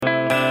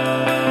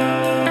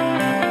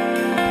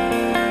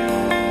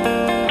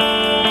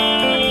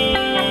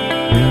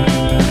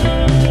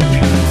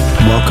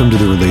Welcome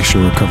to the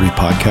Relational Recovery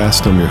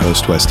Podcast. I'm your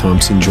host, Wes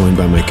Thompson, joined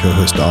by my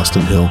co-host,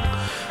 Austin Hill.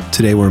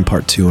 Today, we're in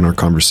part 2 on our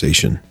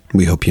conversation.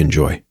 We hope you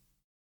enjoy.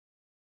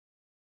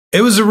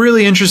 It was a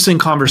really interesting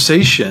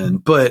conversation,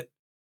 but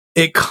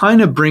it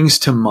kind of brings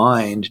to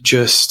mind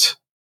just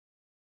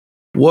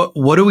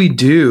what do we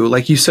do?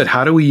 Like you said,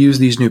 how do we use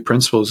these new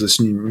principles, this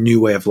new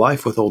way of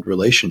life with old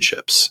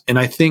relationships? And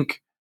I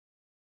think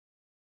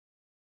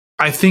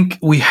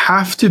we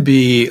have to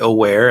be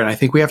aware, and I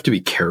think we have to be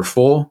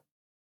careful.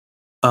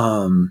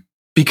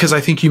 Because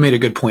I think you made a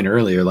good point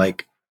earlier,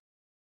 like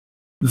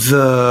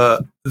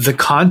the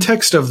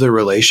context of the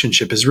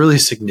relationship is really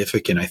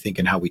significant, I think,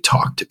 in how we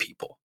talk to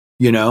people,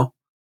 you know?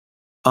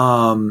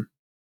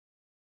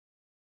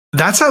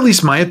 That's at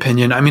least my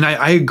opinion. I mean,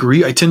 I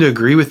agree. I tend to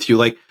agree with you.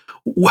 Like,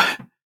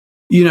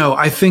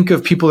 I think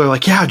of people that are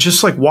like, yeah,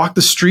 just like walk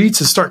the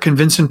streets and start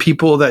convincing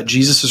people that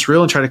Jesus is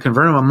real and try to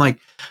convert them. I'm like,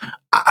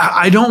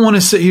 I don't want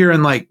to sit here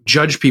and like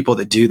judge people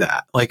that do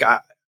that. Like,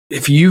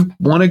 if you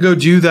want to go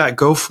do that,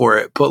 go for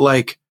it. But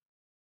like,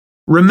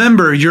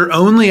 remember, you're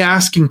only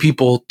asking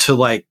people to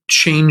like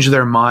change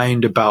their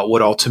mind about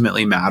what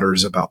ultimately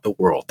matters about the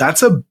world.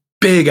 That's a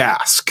big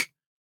ask.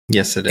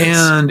 Yes, it is.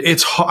 And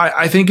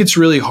I think it's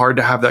really hard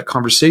to have that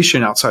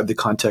conversation outside the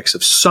context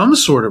of some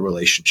sort of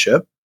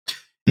relationship.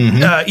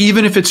 Mm-hmm.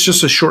 Even if it's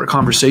just a short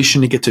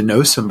conversation to get to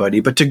know somebody,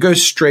 but to go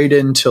straight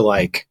into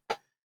like,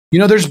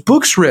 there's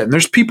books written,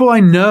 there's people I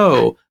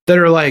know that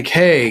are like,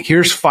 hey,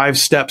 here's 5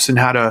 steps in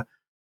how to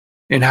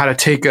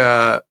take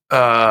a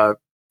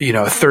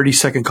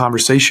 30-second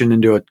conversation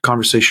into a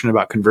conversation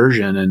about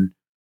conversion. And,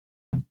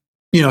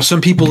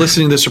 some people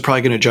listening to this are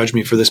probably going to judge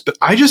me for this, but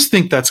I just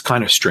think that's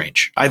kind of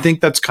strange. I think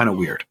that's kind of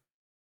weird.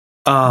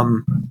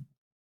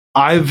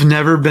 I've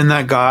never been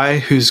that guy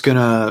who's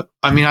I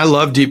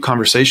love deep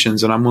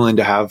conversations and I'm willing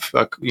to have,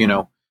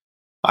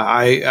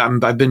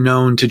 I've been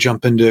known to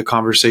jump into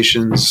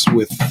conversations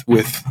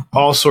with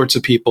all sorts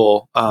of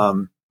people.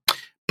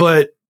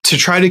 But to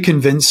try to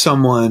convince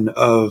someone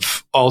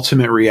of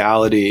ultimate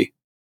reality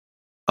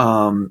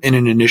in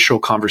an initial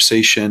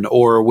conversation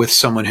or with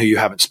someone who you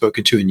haven't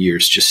spoken to in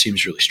years just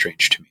seems really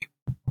strange to me.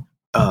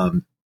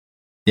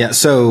 Yeah.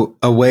 So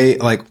a way,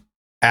 like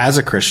as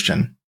a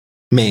Christian,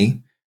 I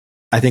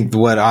think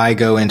what I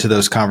go into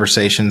those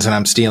conversations, and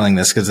I'm stealing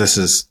this because this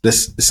is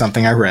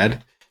something I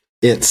read.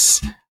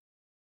 It's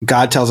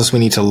God tells us we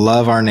need to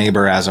love our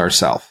neighbor as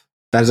ourselves.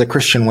 That is a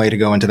Christian way to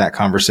go into that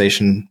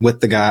conversation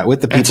with the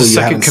people you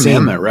haven't seen.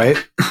 Commandment, right?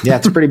 Yeah,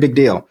 it's a pretty big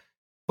deal.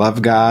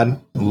 Love God,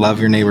 love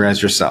your neighbor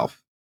as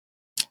yourself.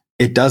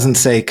 It doesn't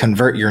say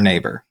convert your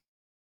neighbor.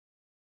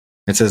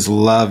 It says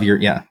love your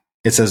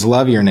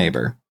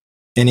neighbor.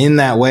 And in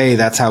that way,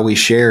 that's how we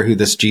share who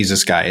this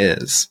Jesus guy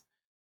is.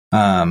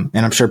 And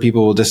I'm sure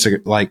people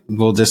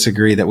will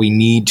disagree that we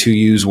need to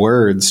use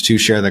words to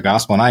share the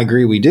gospel. And I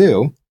agree we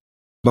do,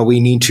 but we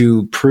need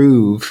to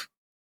prove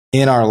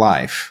in our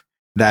life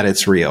that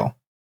it's real.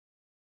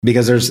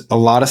 Because there's a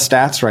lot of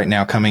stats right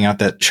now coming out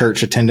that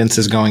church attendance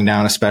is going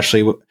down,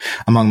 especially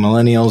among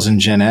millennials and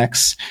Gen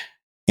X.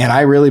 And I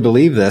really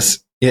believe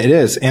this. It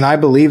is. And I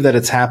believe that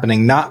it's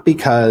happening not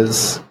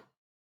because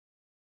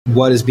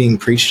what is being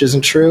preached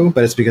isn't true,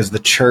 but it's because the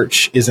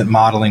church isn't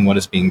modeling what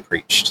is being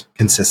preached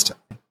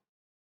consistently.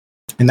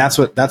 And that's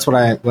what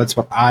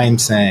I'm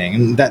saying.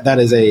 And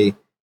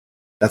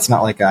that's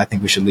not like I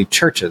think we should leave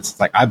churches. It's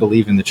like I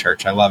believe in the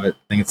church. I love it.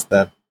 I think it's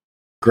the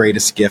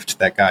greatest gift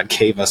that God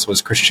gave us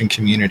was Christian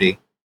community.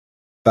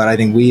 But I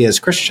think we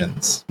as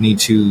Christians need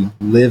to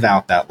live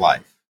out that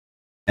life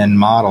and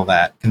model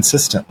that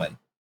consistently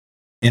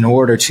in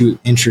order to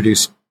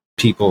introduce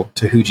people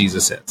to who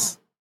Jesus is.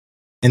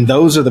 And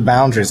those are the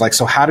boundaries. Like,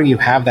 so how do you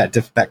have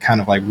that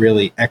kind of like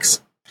really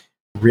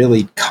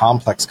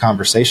complex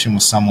conversation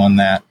with someone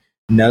that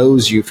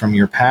knows you from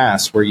your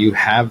past, where you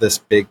have this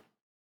big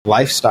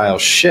lifestyle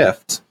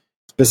shift?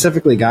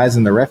 Specifically, guys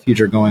in the refuge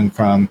are going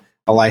from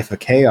a life of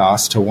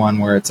chaos to one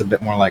where it's a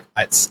bit more like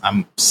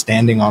I'm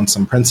standing on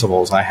some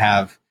principles.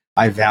 I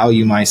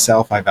value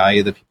myself. I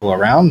value the people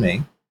around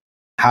me.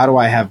 How do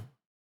I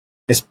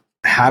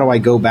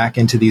go back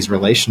into these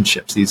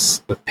relationships,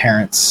 with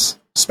parents,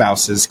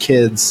 spouses,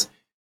 kids,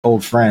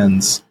 old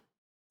friends,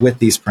 with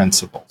these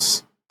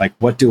principles? Like,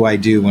 what do I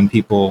do when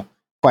people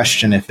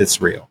question if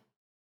it's real?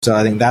 So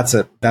I think that's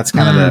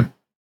kind of the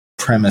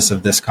premise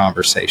of this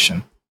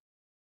conversation.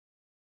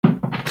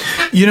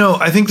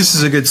 I think this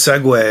is a good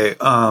segue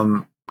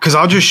because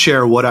I'll just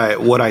share what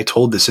I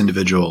told this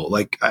individual.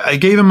 Like I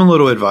gave him a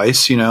little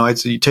advice, I'd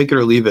say you take it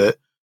or leave it,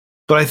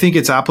 but I think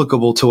it's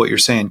applicable to what you're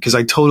saying because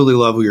I totally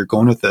love where you're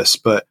going with this.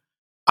 But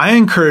I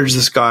encouraged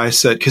this guy,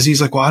 because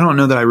he's like, well, I don't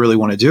know that I really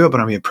want to do it,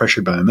 but I'm being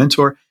pressured by my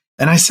mentor.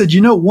 And I said,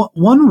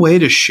 one way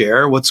to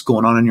share what's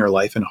going on in your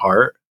life and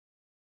heart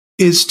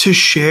is to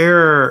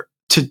share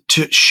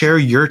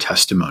your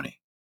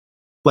testimony,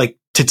 like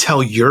to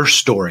tell your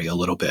story a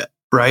little bit,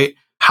 right?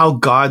 How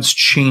God's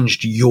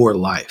changed your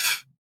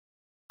life.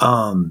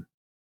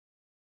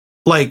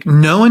 Like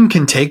no one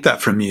can take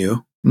that from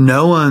you.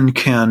 No one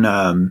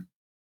can,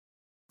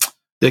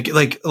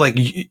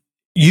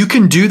 you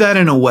can do that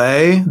in a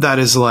way that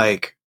is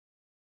like,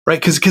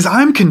 right? Because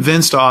I'm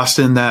convinced,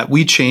 Austin, that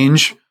we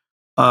change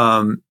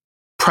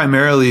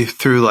primarily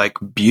through like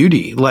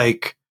beauty.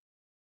 Like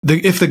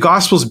if the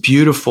gospel's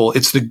beautiful,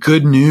 it's the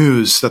good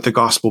news that the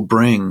gospel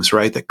brings,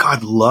 right? That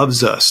God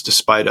loves us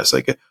despite us.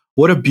 Like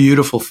what a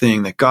beautiful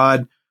thing that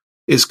God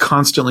is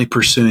constantly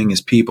pursuing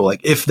his people.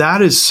 Like if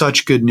that is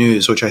such good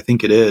news, which I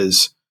think it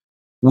is,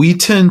 we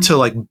tend to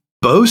like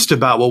boast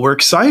about what we're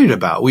excited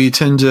about. We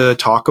tend to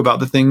talk about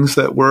the things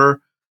that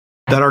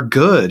are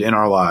good in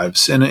our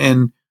lives.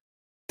 And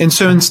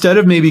so instead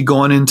of maybe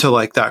going into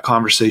like that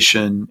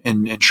conversation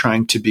and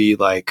trying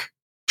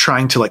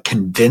to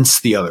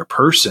convince the other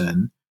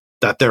person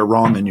that they're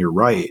wrong and you're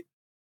right,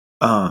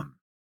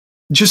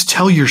 just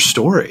tell your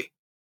story.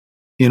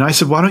 I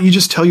said, why don't you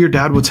just tell your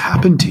dad what's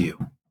happened to you?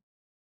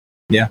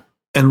 Yeah.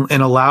 And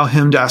allow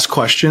him to ask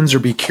questions or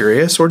be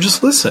curious or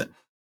just listen.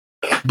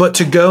 But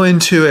to go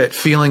into it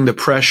feeling the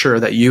pressure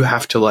that you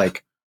have to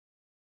like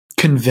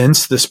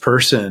convince this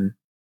person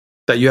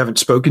that you haven't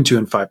spoken to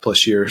in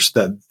 5+ years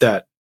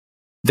that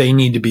they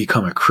need to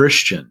become a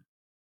Christian.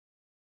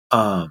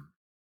 That's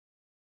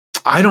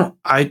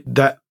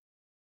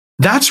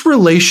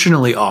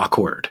relationally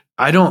awkward.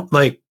 I don't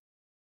know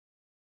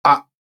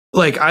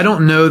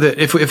that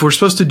if we're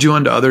supposed to do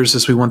unto others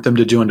as we want them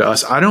to do unto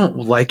us, I don't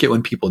like it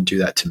when people do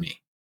that to me.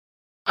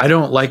 I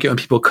don't like it when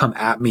people come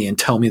at me and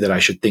tell me that I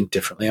should think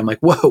differently. I'm like,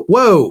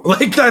 whoa,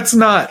 like that's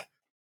not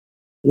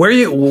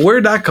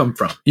where'd that come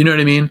from? You know what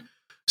I mean?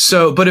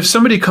 So, but if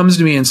somebody comes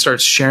to me and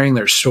starts sharing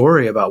their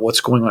story about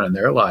what's going on in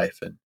their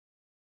life,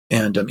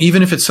 and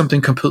even if it's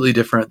something completely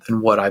different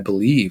than what I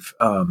believe,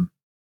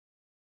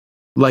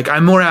 like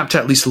I'm more apt to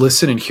at least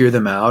listen and hear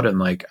them out and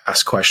like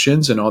ask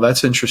questions and oh,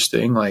 that's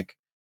interesting. Like,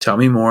 tell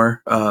me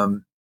more.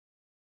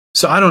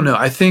 So I don't know.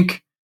 I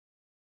think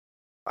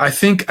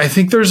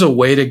there's a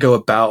way to go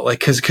about like,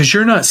 cause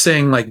you're not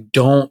saying like,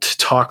 don't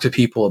talk to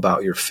people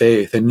about your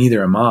faith, and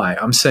neither am I.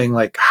 I'm saying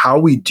like how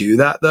we do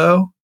that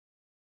though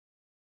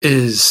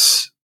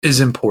is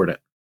important.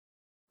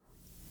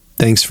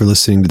 Thanks for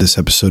listening to this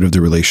episode of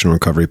the Relational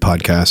Recovery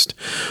Podcast.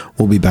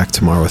 We'll be back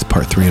tomorrow with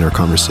part 3 in our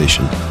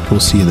conversation. We'll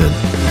see you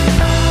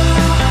then.